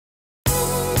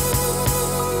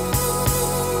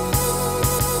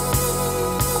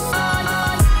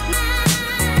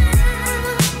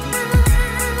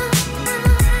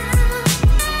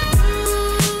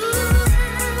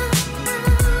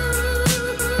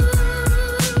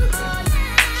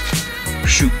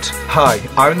Hi,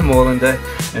 I'm the Moorlander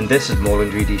and this is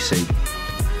Moorlander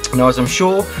EDC. Now, as I'm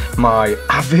sure my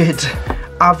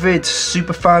avid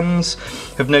super fans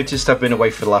have noticed, I've been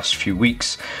away for the last few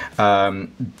weeks.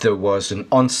 There was an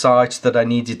on-site that I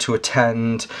needed to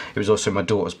attend. It was also my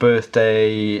daughter's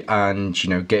birthday, and you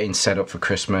know, getting set up for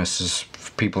Christmas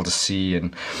for people to see,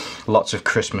 and lots of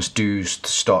Christmas do's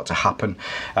to start to happen.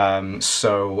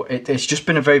 So it's just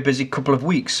been a very busy couple of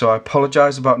weeks, so I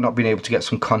apologise about not being able to get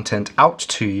some content out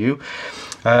to you,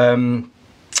 and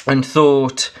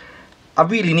thought I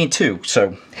really need to,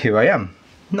 so here I am.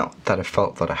 Not that I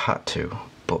felt that I had to,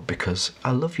 but because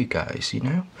I love you guys, you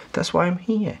know? That's why I'm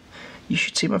here. You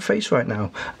should see my face right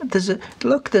now. There's a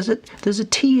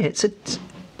tear. It's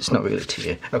not really a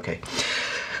tear. Okay.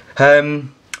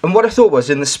 And what I thought was,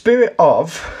 in the spirit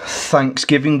of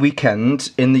Thanksgiving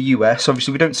weekend in the US,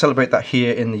 obviously we don't celebrate that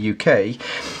here in the UK,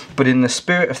 but in the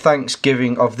spirit of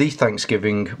Thanksgiving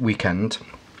weekend,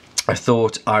 I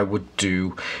thought I would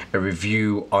do a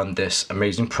review on this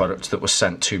amazing product that was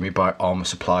sent to me by Armour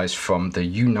Supplies from the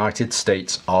United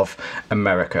States of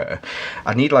America.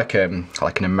 I need like an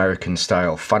American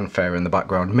style fanfare in the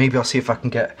background. Maybe I'll see if I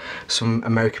can get some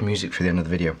American music for the end of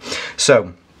the video.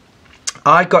 So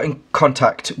I got in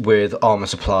contact with Armour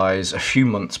Supplies a few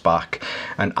months back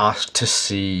and asked to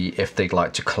see if they'd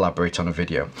like to collaborate on a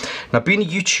video. Now, being a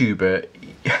YouTuber,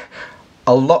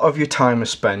 a lot of your time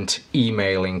is spent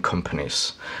emailing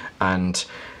companies and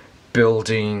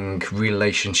building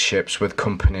relationships with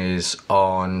companies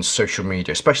on social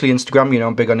media, especially Instagram. You know,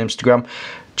 I'm big on Instagram.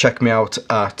 Check me out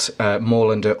at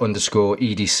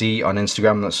Moorlander_EDC on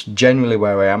Instagram. That's generally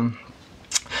where I am.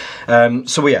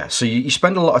 So yeah, so you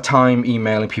spend a lot of time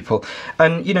emailing people,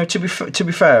 and you know, to be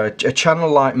fair, a channel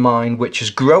like mine, which is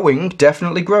growing,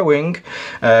 definitely growing,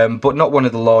 but not one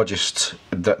of the largest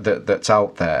that's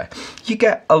out there, you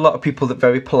get a lot of people that are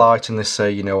very polite and they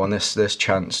say, you know, on this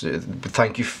chance,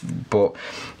 thank you, but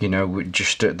you know,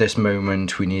 just at this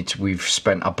moment we've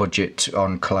spent our budget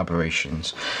on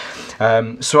collaborations.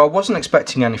 So I wasn't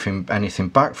expecting anything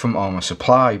back from Armour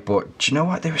Supply, but do you know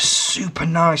what? They were super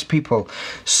nice people,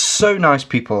 so nice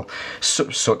people,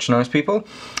 such nice people,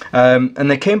 and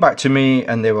they came back to me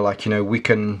and they were like, you know, we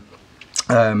can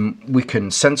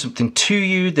send something to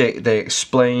you. They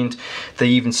explained. They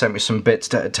even sent me some bits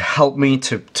to help me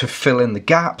to fill in the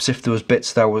gaps if there was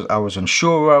bits that I was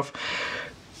unsure of.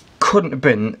 Couldn't have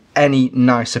been any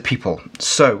nicer people.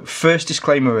 So first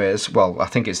disclaimer is, well, I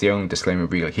think it's the only disclaimer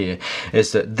really here,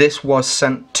 is that this was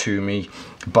sent to me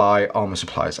by Armour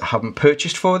Supplies. I haven't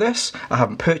purchased this,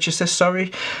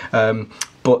 sorry,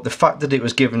 but the fact that it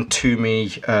was given to me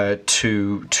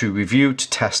to review, to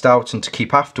test out and to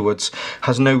keep afterwards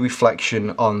has no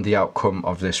reflection on the outcome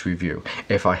of this review.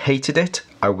 If I hated it,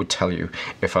 I would tell you.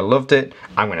 If I loved it,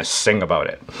 I'm going to sing about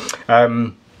it.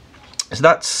 So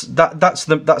that's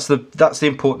the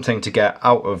important thing to get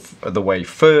out of the way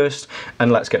first,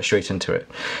 and let's get straight into it.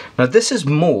 Now, this is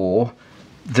more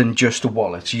than just a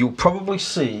wallet. You'll probably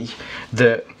see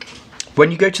that when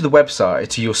you go to the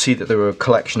website, you'll see that there are a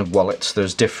collection of wallets.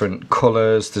 There's different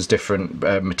colours, there's different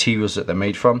materials that they're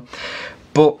made from,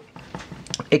 but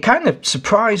it kind of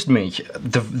surprised me,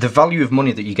 the value of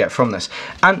money that you get from this,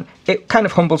 and it kind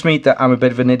of humbles me that I'm a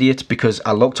bit of an idiot, because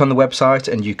I looked on the website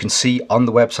and you can see on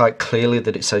the website clearly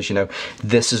that it says, you know,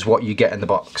 this is what you get in the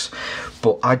box.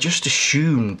 But I just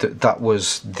assumed that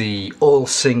was the all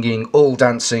singing, all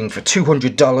dancing for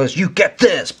 $200, you get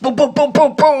this, boom, boom, boom,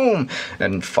 boom, boom,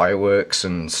 and fireworks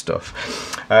and stuff.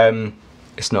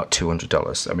 It's not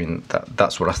 $200. I mean,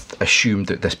 that's what I assumed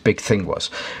that this big thing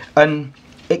was. And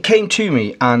it came to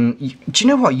me, and do you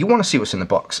know what? You want to see what's in the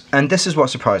box, and this is what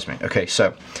surprised me. Okay,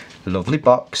 so lovely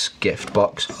box, gift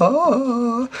box,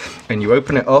 and you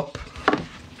open it up,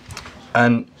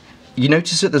 and you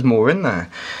notice that there's more in there,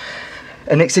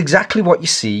 and it's exactly what you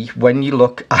see when you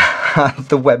look at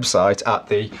the website at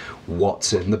the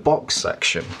what's in the box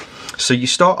section. So you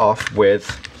start off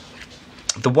with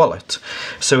the wallet.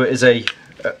 So it is a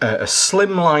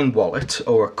slimline wallet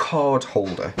or a card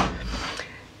holder.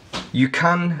 You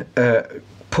can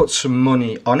put some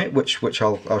money on it, which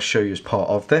I'll show you as part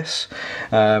of this.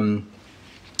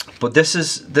 But this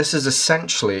is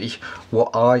essentially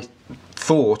what I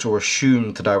thought or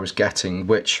assumed that I was getting,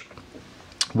 which,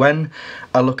 when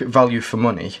I look at value for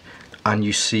money and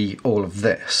you see all of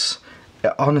this,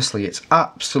 honestly, it's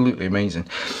absolutely amazing.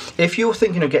 If you're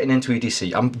thinking of getting into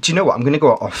EDC, do you know what? I'm going to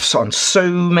go off on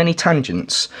so many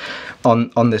tangents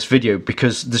on this video,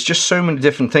 because there's just so many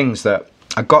different things that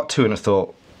I got to and I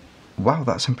thought, wow,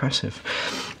 that's impressive.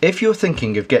 If you're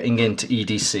thinking of getting into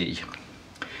EDC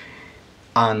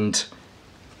and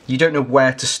you don't know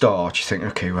where to start. You think,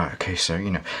 okay, right, okay, so,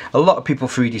 you know, a lot of people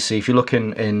for EDC, if you look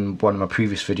in one of my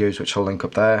previous videos, which I'll link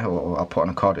up there, or I'll put on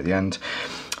a card at the end,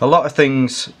 a lot of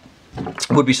things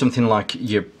would be something like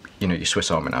your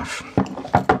Swiss Army knife.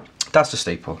 That's a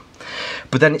staple.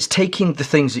 But then it's taking the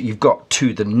things that you've got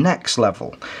to the next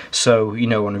level. So, you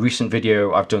know, on a recent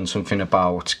video, I've done something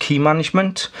about key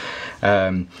management.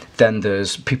 Then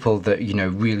there's people that, you know,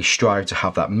 really strive to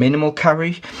have that minimal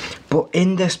carry. But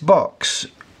in this box,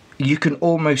 you can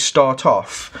almost start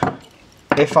off,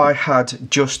 if I had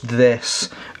just this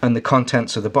and the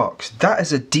contents of the box, that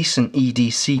is a decent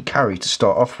EDC carry to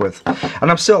start off with. And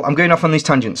I'm going off on these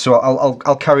tangents, so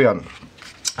I'll carry on.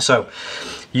 So,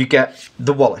 you get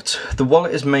the wallet. The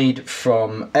wallet is made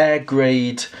from air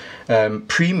grade,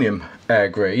 premium air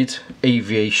grade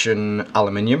aviation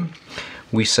aluminium.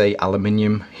 We say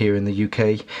aluminium here in the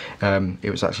UK. It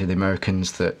was actually the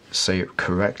Americans that say it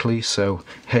correctly. So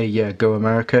hey, yeah, go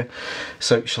America.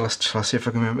 So shall I see if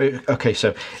I can remember? Okay,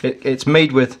 so it's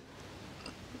made with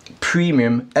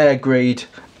premium air grade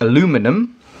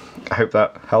aluminum. I hope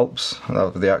that helps.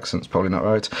 The accent's probably not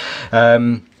right.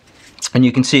 And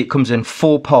you can see it comes in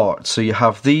 4 parts. So you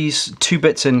have these 2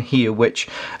 bits in here which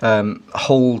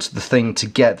hold the thing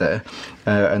together,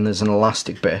 and there's an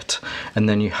elastic bit, and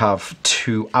then you have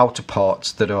 2 outer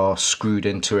parts that are screwed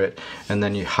into it, and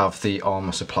then you have the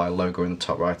Armour Supply logo in the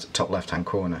top left hand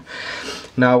corner.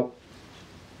 Now,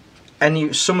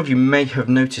 some of you may have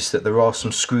noticed that there are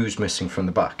some screws missing from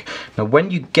the back. Now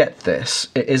when you get this,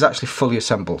 it is actually fully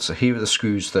assembled, so here are the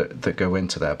screws that go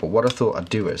into there. But what I thought I'd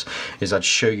do is I'd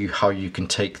show you how you can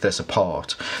take this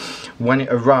apart. When it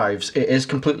arrives, it is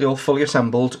completely all fully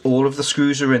assembled. All of the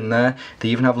screws are in there. They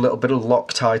even have a little bit of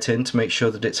Loctite in to make sure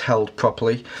that it's held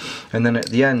properly. And then at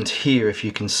the end here, if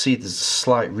you can see, there's a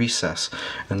slight recess,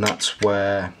 and that's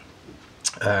where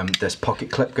this pocket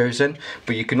clip goes in.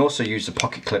 But you can also use the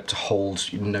pocket clip to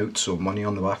hold notes or money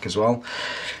on the back as well.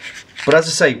 But as I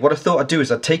say, what I thought I'd do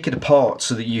is I'd take it apart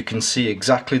so that you can see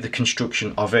exactly the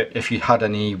construction of it, if you had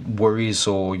any worries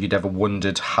or you'd ever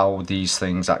wondered how these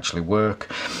things actually work.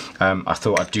 I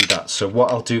thought I'd do that. So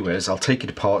what I'll do is I'll take it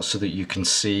apart so that you can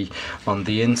see on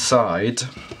the inside,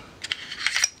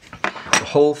 the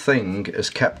whole thing is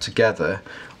kept together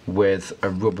with a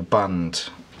rubber band,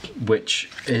 which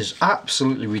is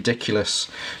absolutely ridiculous,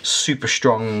 super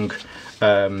strong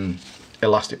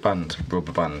elastic band,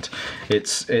 rubber band.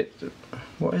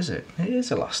 What is it? It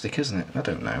is elastic, isn't it? I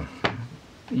don't know.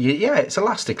 Yeah, it's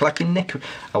elastic, like in knicker.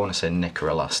 I want to say knicker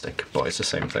elastic, but it's the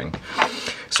same thing.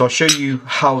 So I'll show you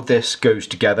how this goes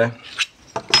together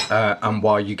and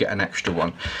why you get an extra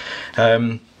one.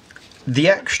 The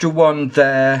extra one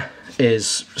there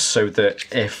is so that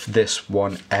if this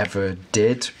one ever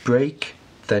did break,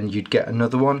 then you'd get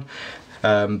another one.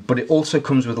 But it also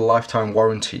comes with a lifetime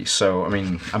warranty, so I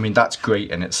mean that's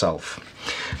great in itself.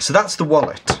 So that's the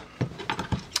wallet.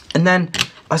 And then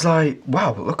I was like,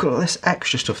 wow, look at all this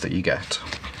extra stuff that you get.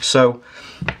 So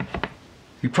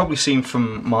you've probably seen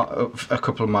from a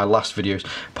couple of my last videos.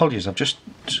 Apologies, I've just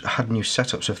had new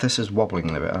setup, so if this is wobbling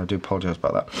a little bit, I do apologise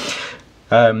about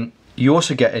that. You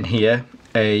also get in here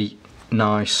a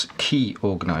nice key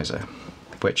organiser,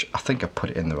 which I think I put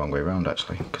it in the wrong way around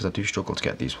actually, because I do struggle to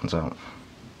get these ones out.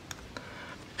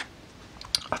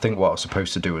 I think what I was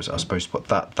supposed to do is I was supposed to put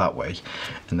that way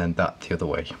and then that the other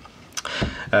way.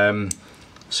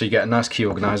 So you get a nice key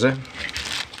organiser.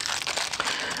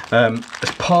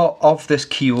 As part of this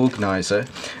key organiser,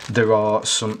 there are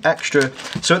some extra.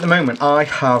 So at the moment I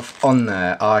have on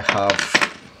there, I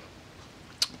have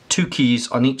 2 keys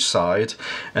on each side,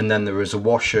 and then there is a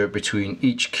washer between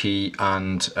each key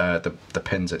and the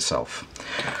pins itself.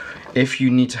 If you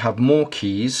need to have more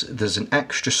keys, there's an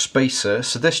extra spacer.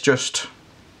 So this just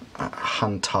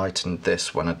hand tightened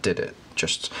this when I did it,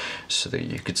 just so that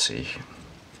you could see.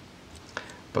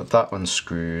 But that one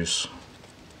screws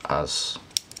as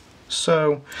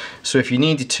so. So if you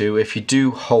needed to, if you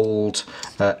do hold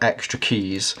extra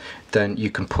keys, then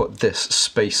you can put this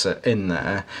spacer in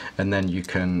there, and then you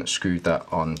can screw that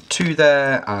on to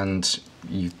there, and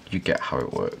you get how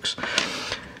it works.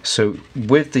 So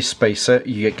with the spacer,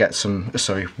 you get some.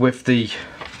 Sorry, with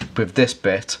this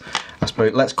bit, I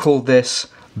suppose let's call this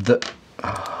the.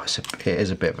 Oh, it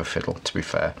is a bit of a fiddle, to be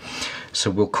fair.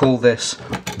 So we'll call this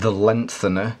the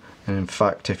lengthener, and in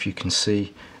fact, if you can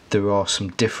see, there are some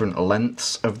different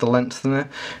lengths of the lengthener.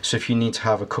 So if you need to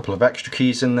have a couple of extra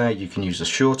keys in there, you can use a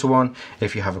shorter one.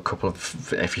 If you have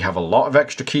a lot of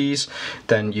extra keys,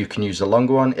 then you can use a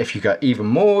longer one. If you got even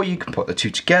more, you can put the 2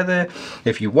 together.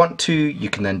 If you want to, you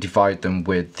can then divide them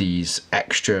with these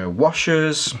extra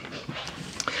washers.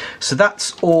 So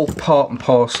that's all part and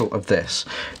parcel of this.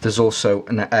 There's also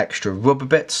an extra rubber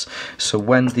bits, so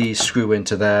when these screw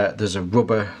into there, there's a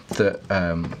rubber that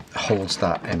holds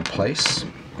that in place.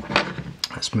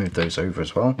 Let's move those over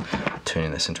as well,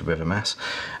 turning this into a bit of a mess.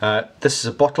 This is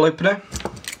a bottle opener,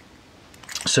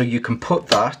 so you can put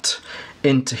that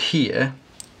into here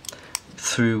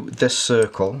through this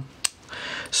circle,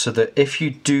 so that if you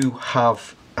do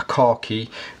have a car key,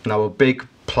 now a big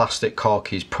plastic car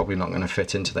key is probably not going to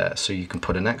fit into there, so you can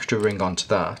put an extra ring onto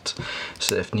that,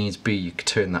 so that if needs be you can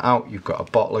turn that out. You've got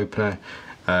a bottle opener,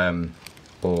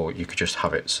 or you could just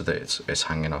have it so that it's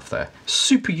hanging off there.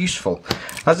 Super useful,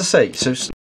 as I say. So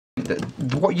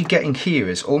what you're getting here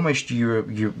is almost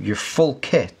your full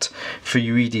kit for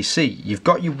your EDC. You've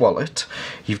got your wallet,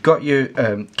 you've got your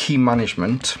key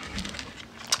management,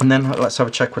 and then let's have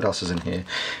a check what else is in here.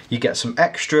 You get some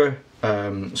extra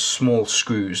small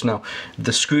screws. Now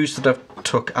the screws that I've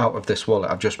took out of this wallet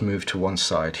I've just moved to one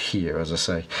side here, as I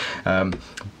say,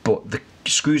 but the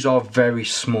screws are very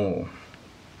small,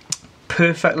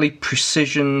 perfectly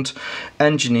precisioned,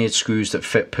 engineered screws that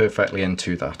fit perfectly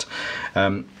into that.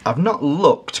 I've not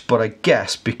looked, but I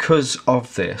guess because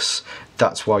of this,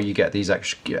 that's why you get these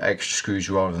extra screws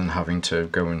rather than having to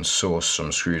go and source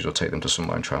some screws or take them to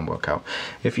somewhere and try and work out.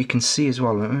 If you can see as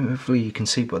well, hopefully you can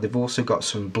see, but they've also got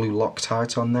some blue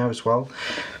Loctite on there as well.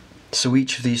 So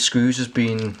each of these screws has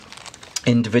been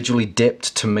individually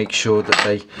dipped to make sure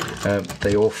that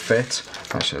they all fit.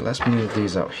 Actually, let's move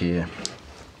these out here.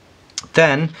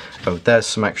 Then, oh, there's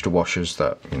some extra washers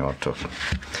that, you know, I've took.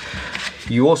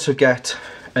 You also get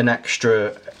an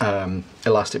extra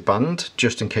elastic band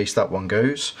just in case that one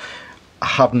goes. I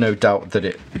have no doubt that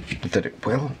it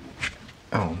will.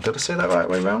 Oh, did I say that right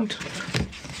way round?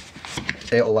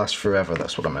 It'll last forever,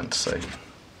 that's what I meant to say.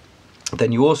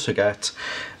 Then you also get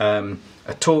a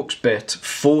Torx bit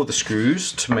for the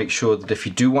screws to make sure that if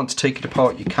you do want to take it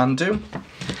apart, you can do.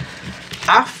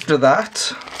 After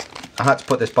that, I had to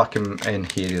put this back in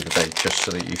here the other day just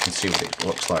so that you can see what it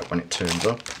looks like when it turns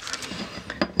up.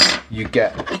 You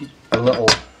get a little,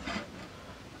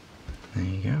 there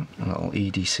you go, a little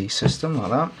EDC system like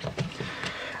that.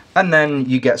 And then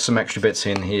you get some extra bits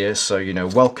in here, so you know,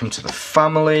 welcome to the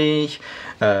family,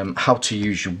 how to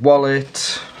use your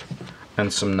wallet,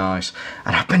 and some nice,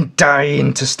 and I've been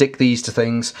dying to stick these to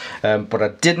things, but I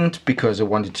didn't because I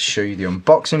wanted to show you the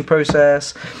unboxing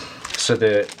process so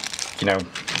that, you know,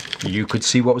 you could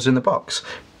see what was in the box,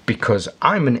 because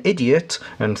I'm an idiot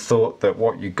and thought that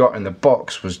what you got in the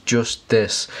box was just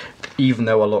this, even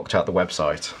though I looked at the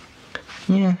website.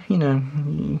 Yeah, you know,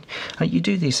 you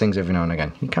do these things every now and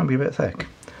again. You can be a bit thick.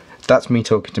 That's me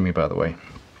talking to me, by the way.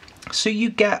 So you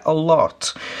get a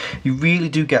lot. You really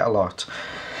do get a lot.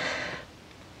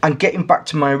 And getting back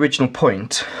to my original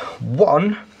point,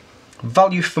 one,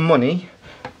 value for money,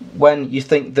 when you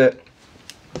think that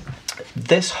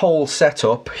this whole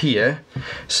setup here,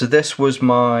 so this was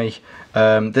my,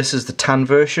 this is the tan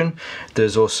version.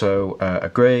 There's also a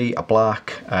grey, a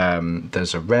black,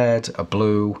 there's a red, a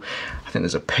blue. I think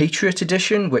there's a Patriot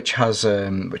edition which has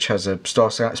a Star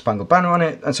Spangled Banner on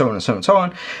it, and so on and so on and so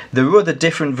on. There are other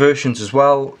different versions as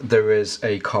well. There is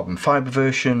a carbon fibre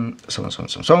version, so on and so on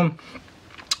and so on.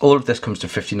 All of this comes to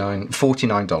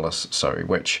 $49, sorry,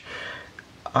 which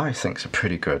I think is a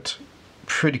pretty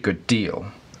good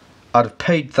deal. I'd have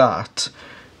paid that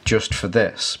just for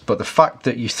this, but the fact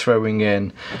that you're throwing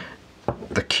in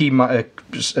the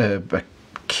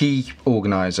key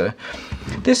organizer,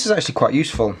 this is actually quite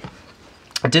useful.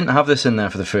 I didn't have this in there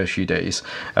for the first few days,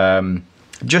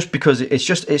 just because it's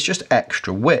just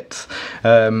extra width.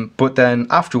 But then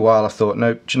after a while, I thought,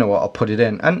 no, do you know what? I'll put it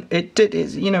in, and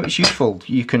you know, it's useful.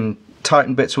 You can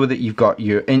tighten bits with it. You've got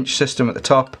your inch system at the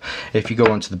top. If you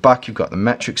go onto the back, you've got the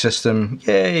metric system.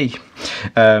 Yay!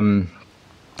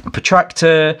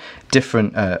 Protractor,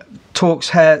 different Torx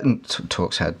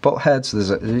head, bolt heads.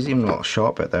 There's even a little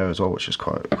sharp bit there as well, which is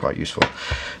quite useful.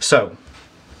 So,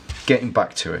 getting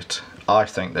back to it, I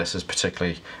think this is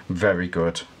particularly very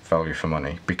good value for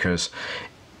money, because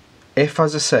if,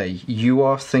 as I say, you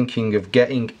are thinking of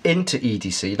getting into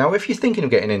EDC, now if you're thinking of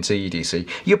getting into EDC,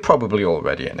 you're probably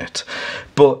already in it,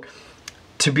 but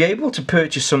to be able to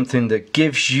purchase something that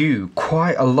gives you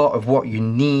quite a lot of what you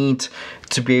need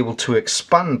to be able to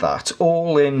expand that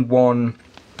all in one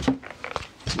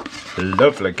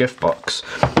lovely gift box,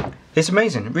 it's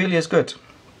amazing. It really is good.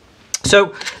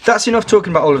 So that's enough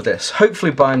talking about all of this.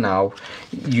 Hopefully by now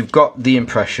you've got the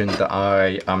impression that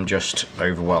I am just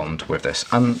overwhelmed with this,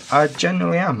 and I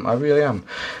genuinely am. I really am.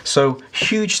 So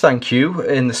huge thank you,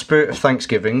 in the spirit of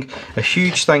Thanksgiving, a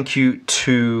huge thank you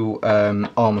to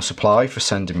Armour Supply for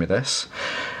sending me this.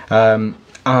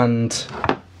 And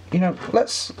you know,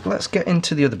 let's get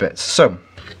into the other bits. So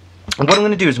what I'm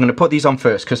going to do is I'm going to put these on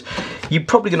first, because you're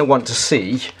probably going to want to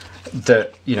see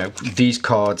that, you know, these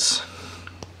cards,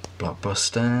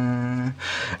 Blockbuster,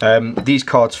 these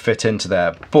cards fit into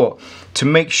there. But to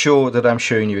make sure that I'm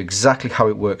showing you exactly how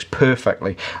it works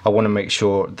perfectly, I want to make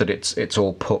sure that it's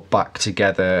all put back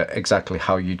together exactly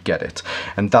how you'd get it,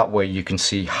 and that way you can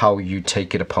see how you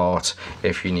take it apart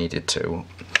if you needed to.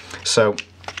 So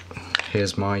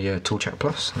here's my Tool Check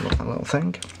Plus, that little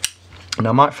thing.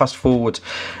 Now I might fast forward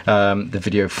the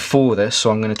video for this,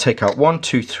 so I'm going to take out 1,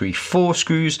 2, 3, 4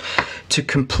 screws. To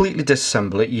completely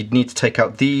disassemble it, you'd need to take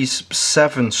out these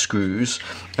 7 screws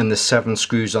and the 7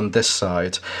 screws on this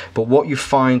side, but what you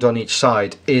find on each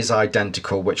side is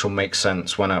identical, which will make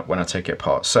sense when I take it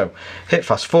apart. So hit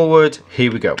fast forward,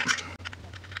 here we go.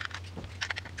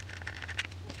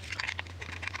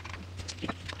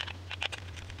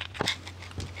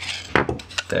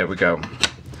 There we go.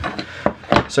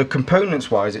 So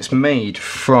components wise, it's made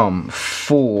from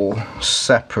 4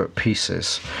 separate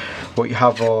pieces. What you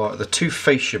have are the 2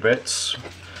 fascia bits.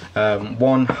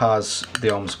 One has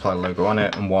the Armour Supply logo on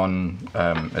it, and one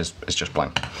is just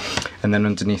blank. And then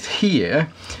underneath here,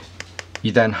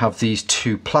 you then have these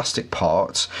 2 plastic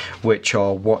parts, which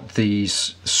are what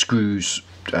these screws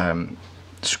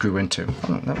screw into.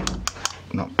 Oh,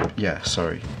 no, yeah,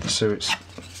 sorry. So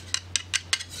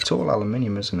it's all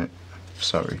aluminium, isn't it?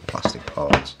 Sorry, plastic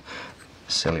parts.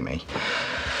 Silly me.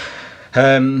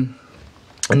 And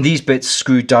these bits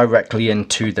screw directly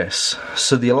into this.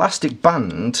 So the elastic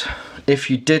band, if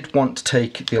you did want to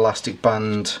take the elastic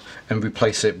band and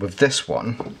replace it with this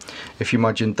one, if you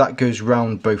imagine that goes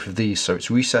round both of these, so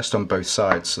it's recessed on both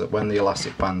sides, so that when the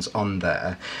elastic band's on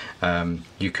there,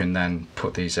 you can then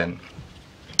put these in,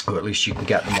 or at least you can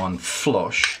get them on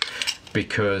flush,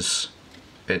 because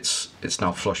it's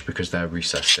now flush because they're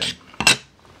recessed in.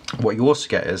 What you also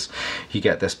get is you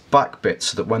get this back bit,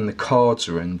 so that when the cards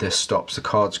are in, this stops the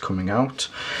cards coming out.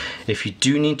 If you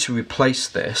do need to replace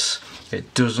this,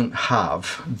 it doesn't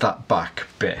have that back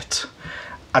bit.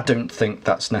 I don't think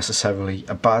that's necessarily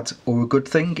a bad or a good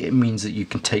thing. It means that you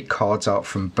can take cards out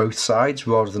from both sides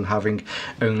rather than having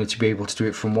only to be able to do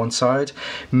it from one side.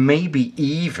 Maybe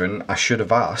even I should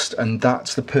have asked, and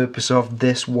that's the purpose of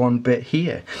this one bit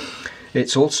here.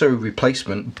 It's also a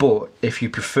replacement, but if you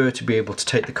prefer to be able to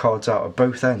take the cards out of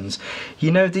both ends,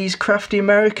 you know, these crafty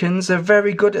Americans are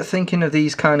very good at thinking of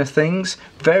these kind of things.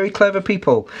 Very clever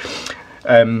people.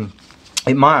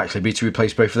 It might actually be to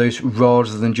replace both of those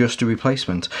rather than just a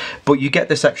replacement, but you get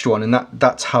this extra one, and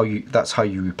that's how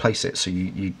you replace it. So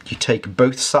you take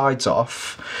both sides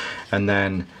off, and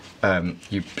then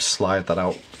you slide that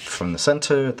out from the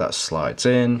center, that slides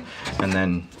in, and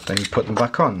then you put them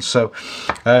back on. So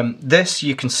this,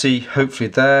 you can see hopefully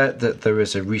there that there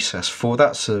is a recess for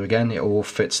that, so again it all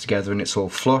fits together and it's all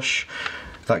flush.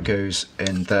 That goes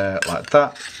in there like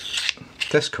that.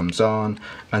 This comes on,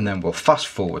 and then we'll fast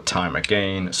forward time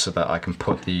again so that I can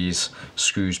put these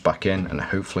screws back in, and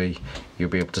hopefully you'll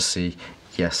be able to see,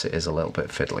 yes, it is a little bit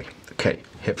fiddly. Okay,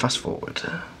 hit fast forward.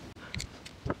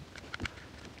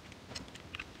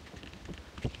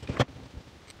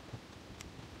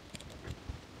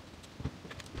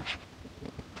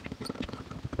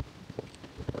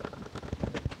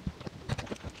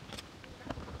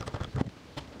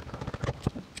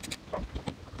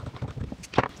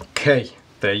 Okay,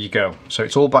 there you go. So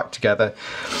it's all back together.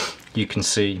 You can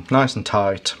see nice and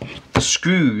tight. The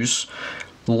screws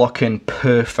lock in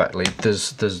perfectly.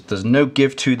 There's no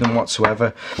give to them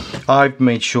whatsoever. I've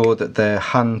made sure that they're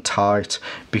hand tight,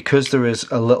 because there is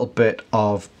a little bit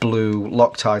of blue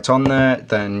Loctite on there.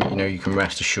 Then you know you can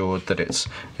rest assured that it's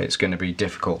going to be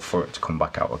difficult for it to come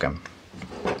back out again.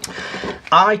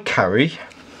 I carry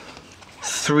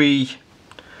 3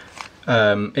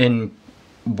 in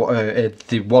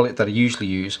the wallet that I usually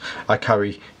use. I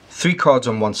carry 3 cards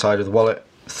on one side of the wallet,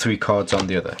 3 cards on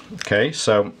the other. Okay,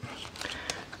 so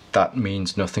that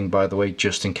means nothing, by the way,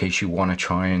 just in case you want to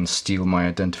try and steal my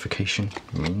identification.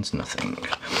 It means nothing.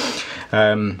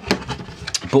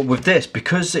 But with this,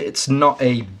 because it's not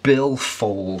a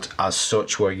billfold as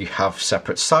such where you have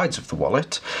separate sides of the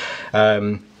wallet,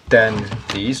 then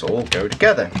these all go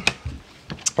together.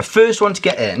 The first one to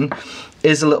get in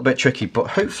is a little bit tricky,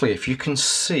 but hopefully if you can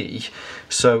see,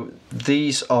 so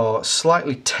these are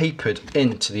slightly tapered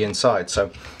into the inside. So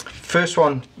first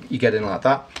one you get in like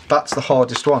that, that's the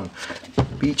hardest one.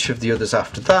 Each of the others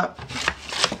after that,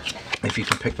 if you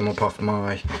can pick them up off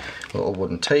my little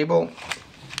wooden table,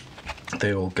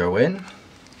 they all go in,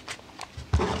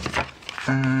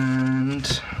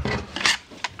 and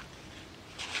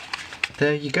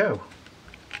there you go.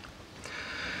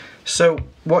 So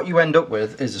what you end up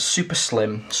with is a super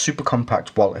slim, super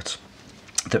compact wallet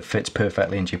that fits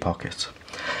perfectly into your pocket.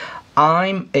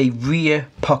 I'm a rear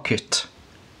pocket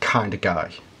kind of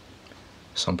guy.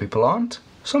 Some people aren't,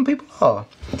 some people are.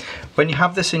 When you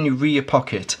have this in your rear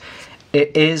pocket,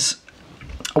 it is,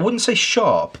 I wouldn't say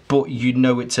sharp, but you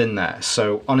know it's in there.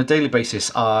 So on a daily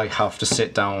basis, I have to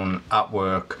sit down at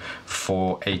work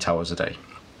for 8 hours a day.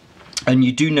 And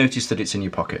you do notice that it's in your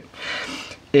pocket.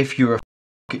 If you're a pocket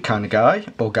kind of guy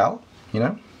or gal, you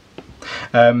know,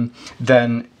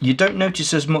 then you don't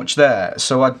notice as much there.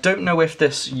 So I don't know if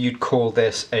you'd call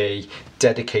this a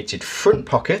dedicated front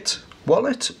pocket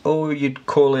wallet or you'd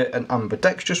call it an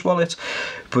ambidextrous wallet,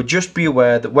 but just be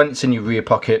aware that when it's in your rear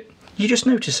pocket, you just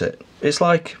notice it. It's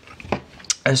like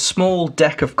a small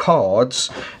deck of cards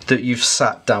that you've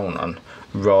sat down on,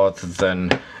 rather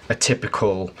than a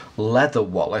typical leather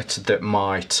wallet that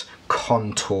might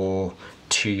contour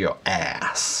to your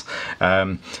ass.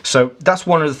 So that's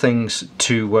one of the things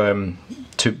to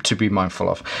be mindful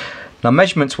of. Now,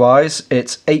 measurements wise,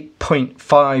 it's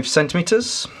 8.5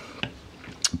 centimeters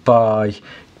by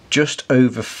just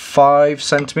over 5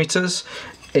 centimeters.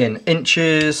 In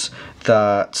inches,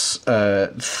 that's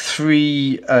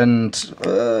 3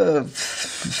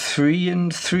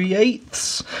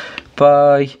 3/8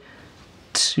 by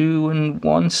 2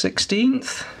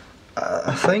 1/16,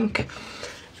 I think.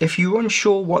 If you're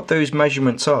unsure what those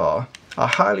measurements are, I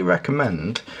highly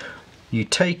recommend you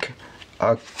take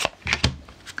a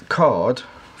card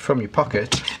from your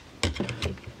pocket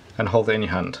and hold it in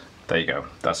your hand. There you go,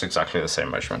 that's exactly the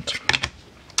same measurement.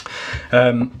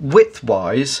 Width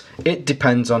wise, it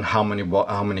depends on how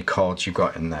many cards you've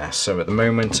got in there. So at the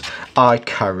moment I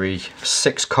carry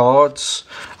 6 cards.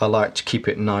 I like to keep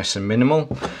it nice and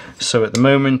minimal. So at the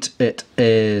moment it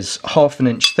is 1/2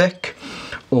 inch thick,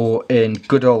 or in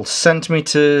good old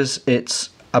centimeters, it's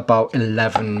about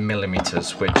 11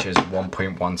 millimeters, which is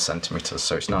 1.1 centimeters.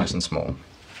 So it's nice and small.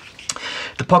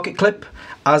 The pocket clip,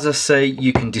 as I say,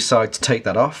 you can decide to take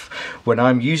that off. When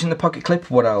I'm using the pocket clip,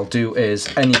 what I'll do is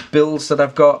any bills that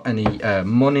I've got, any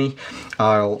money,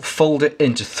 I'll fold it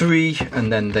into 3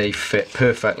 and then they fit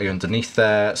perfectly underneath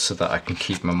there so that I can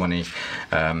keep my money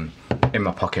in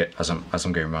my pocket as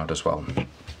I'm going around as well.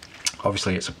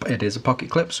 Obviously it is a pocket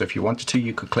clip, so if you wanted to,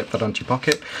 you could clip that onto your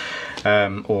pocket,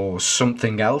 or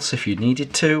something else if you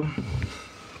needed to.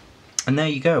 And there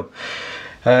you go.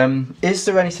 Is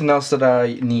there anything else that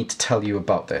I need to tell you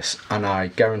about this? And I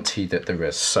guarantee that there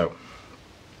is. So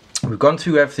we've gone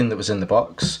through everything that was in the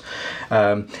box.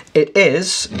 It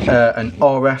is an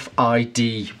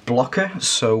RFID blocker,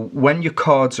 so when your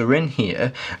cards are in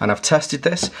here, and I've tested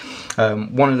this,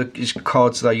 one of the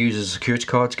cards that I use is a security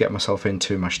card to get myself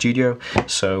into my studio,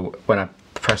 so when I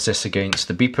press this against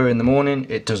the beeper in the morning,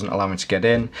 it doesn't allow me to get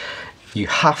in. You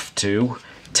have to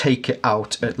take it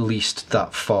out at least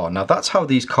that far. Now that's how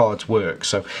these cards work,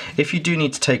 so if you do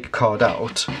need to take a card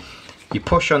out, you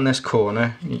push on this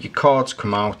corner, your cards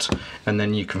come out, and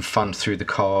then you can fan through the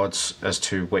cards as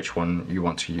to which one you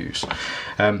want to use.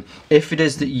 If it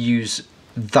is that you use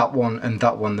that one and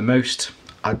that one the most,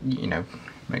 you know,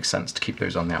 makes sense to keep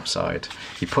those on the outside.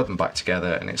 You put them back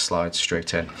together and it slides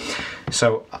straight in.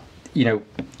 So, you know,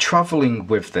 traveling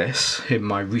with this in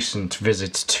my recent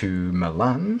visit to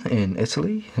Milan in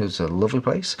Italy, it was a lovely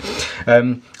place,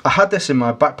 I had this in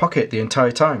my back pocket the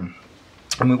entire time.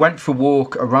 And we went for a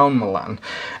walk around Milan,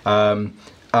 and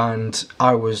it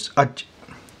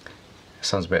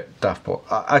sounds a bit daft, but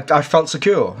I felt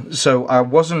secure. So I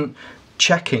wasn't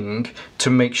checking to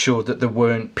make sure that there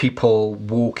weren't people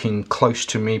walking close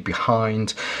to me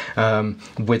behind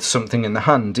with something in the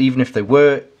hand. Even if they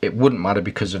were, it wouldn't matter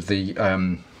because of the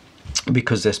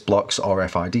because this blocks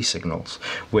RFID signals,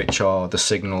 which are the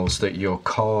signals that your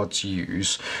cards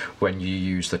use when you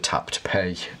use the tap to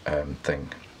pay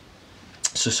thing.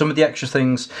 So some of the extra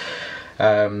things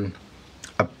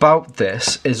about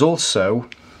this is also,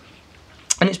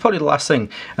 and it's probably the last thing,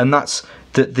 and that's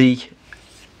that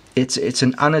it's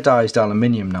an anodized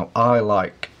aluminium. Now I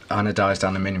like anodized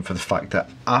aluminium for the fact that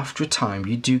after a time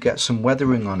you do get some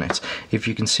weathering on it. If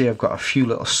you can see, I've got a few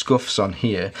little scuffs on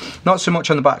here, not so much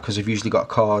on the back because I've usually got a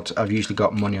card, I've usually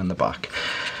got money on the back,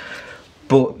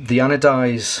 but the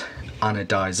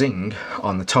anodizing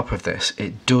on the top of this,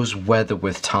 it does weather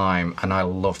with time, and I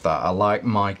love that. I like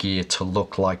my gear to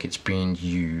look like it's being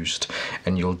used,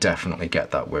 and you'll definitely get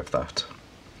that with that.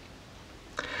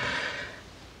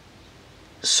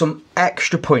 Some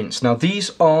extra points. Now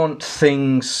these aren't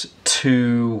things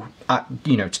to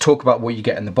you know, to talk about what you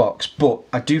get in the box, but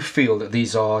I do feel that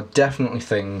these are definitely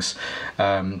things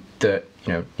that,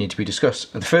 you know, need to be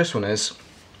discussed. The first one is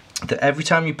that every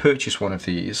time you purchase one of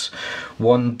these,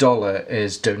 $1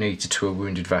 is donated to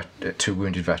wounded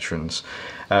veterans.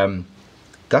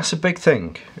 That's a big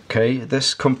thing, okay?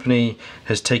 This company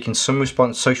has taken some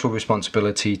social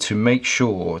responsibility to make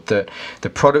sure that the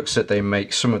products that they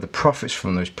make, some of the profits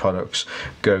from those products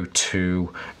go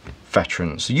to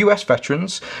veterans, US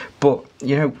veterans, but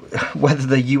you know, whether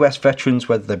they're US veterans,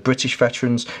 whether they're British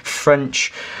veterans,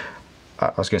 French,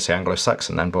 I was going to say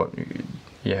Anglo-Saxon then, but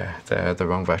yeah, they're the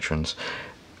wrong veterans.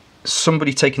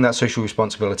 Somebody taking that social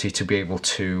responsibility to be able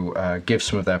to give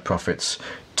some of their profits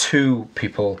to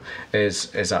people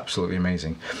is absolutely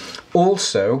amazing.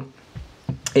 Also,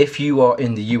 if you are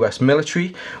in the US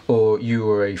military or you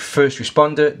are a first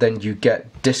responder, then you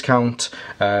get discount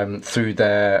through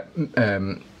their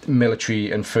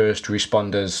military and first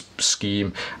responders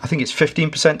scheme. I think it's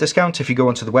 15% discount. If you go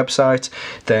onto the website,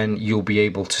 then you'll be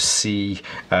able to see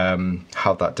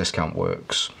how that discount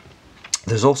works.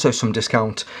 There's also some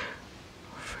discount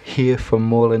here from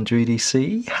Moorlander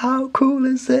EDC. How cool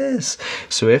is this?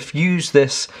 So if you use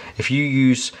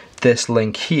this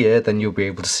link here, then you'll be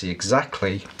able to see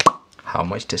exactly how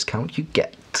much discount you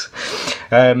get.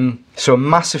 So a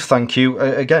massive thank you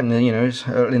again, you know,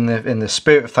 in the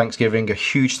spirit of Thanksgiving, a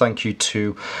huge thank you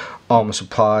to Armour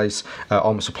Supply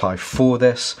for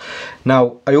this.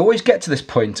 Now I always get to this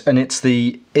point, and it's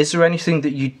the, is there anything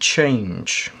that you'd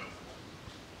change?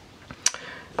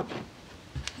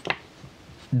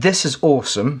 This is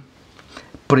awesome,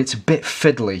 but it's a bit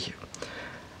fiddly.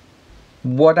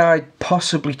 What I'd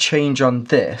possibly change on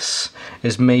this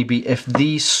is maybe if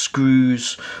these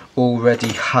screws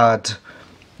already had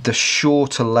the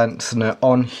shorter lengthener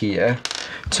on here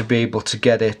to be able to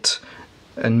get it,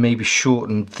 and maybe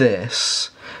shorten this.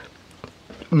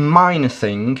 Minor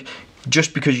thing,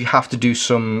 just because you have to do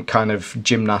some kind of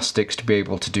gymnastics to be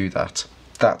able to do that.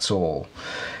 That's all.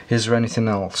 Is there anything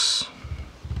else?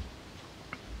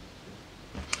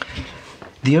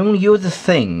 The only other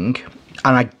thing,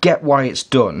 and I get why it's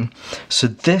done, so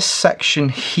this section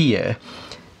here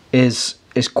is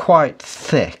quite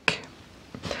thick.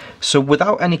 So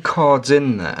without any cards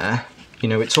in there, you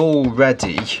know, it's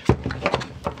already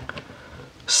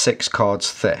 6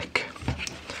 cards thick.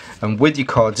 And with your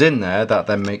cards in there, that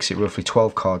then makes it roughly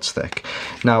 12 cards thick.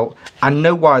 Now, I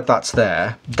know why that's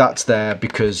there. That's there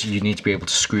because you need to be able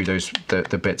to screw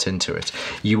the bits into it.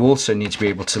 You also need to be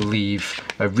able to leave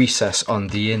a recess on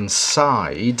the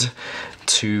inside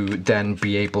to then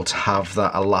be able to have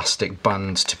that elastic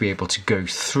band to be able to go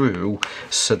through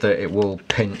so that it will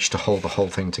pinch to hold the whole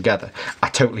thing together. I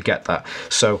totally get that.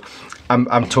 So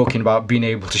I'm talking about being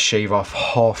able to shave off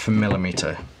 0.5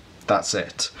 millimeter. That's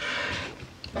it.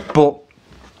 But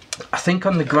I think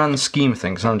on the grand scheme of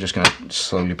things, I'm just going to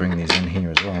slowly bring these in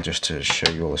here as well, just to show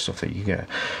you all the stuff that you get.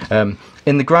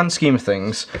 In the grand scheme of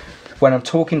things, when I'm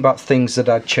talking about things that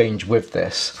I'd change with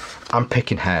this, I'm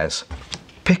picking hairs.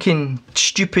 Picking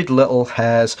stupid little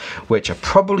hairs, which I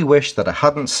probably wish that I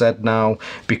hadn't said now,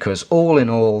 because all in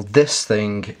all, this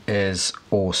thing is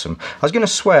awesome. I was going to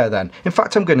swear then. In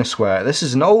fact, I'm going to swear. This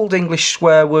is an old English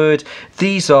swear word.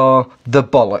 These are the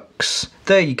bollocks.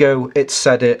 There you go. It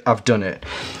said it. I've done it.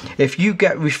 If you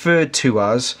get referred to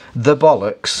as the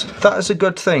bollocks, that is a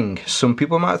good thing. Some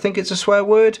people might think it's a swear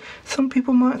word. Some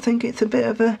people might think it's a bit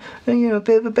of a, you know, a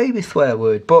bit of a baby swear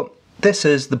word. But this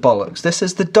is the bollocks. This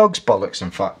is the dog's bollocks,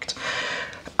 in fact.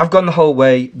 I've gone the whole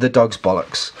way, the dog's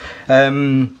bollocks.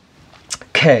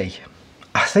 Okay,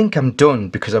 I think I'm done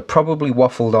because I probably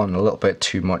waffled on a little bit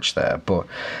too much there, but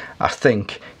I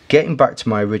think getting back to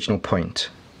my original point,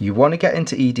 you want to get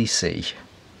into EDC,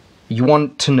 you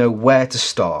want to know where to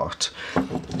start.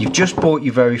 You've just bought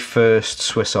your very first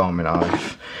Swiss Army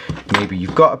knife, maybe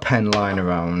you've got a pen lying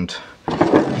around,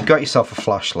 you've got yourself a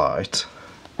flashlight.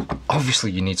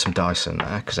 Obviously you need some dice in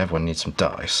there because everyone needs some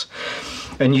dice,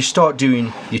 and you start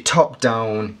doing your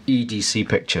top-down EDC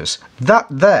pictures. That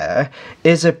there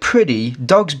is a pretty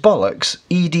dog's bollocks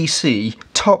EDC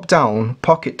top-down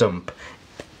pocket dump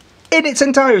in its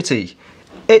entirety.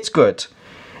 It's good.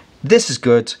 This is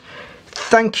good.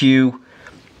 Thank you.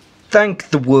 Thank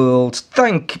the world.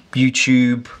 Thank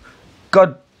YouTube.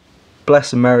 God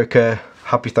bless America.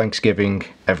 Happy Thanksgiving,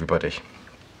 everybody.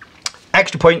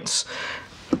 Extra points.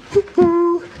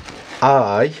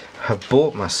 I have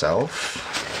bought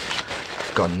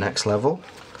myself, gone next level,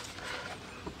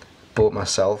 bought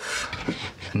myself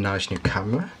a nice new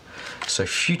camera, so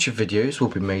future videos will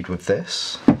be made with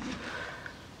this.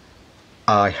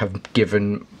 I have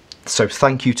given, so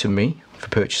thank you to me for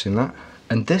purchasing that,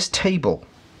 and this table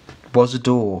was a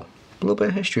door. A little bit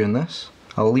of history in this.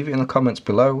 I'll leave it in the comments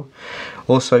below.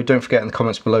 Also, don't forget in the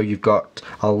comments below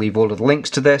I'll leave all of the links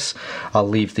to this, I'll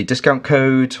leave the discount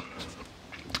code,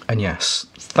 and yes,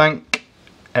 thank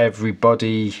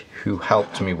everybody who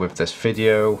helped me with this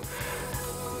video.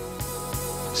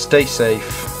 Stay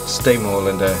safe, stay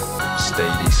Moorlander, stay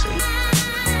EDC.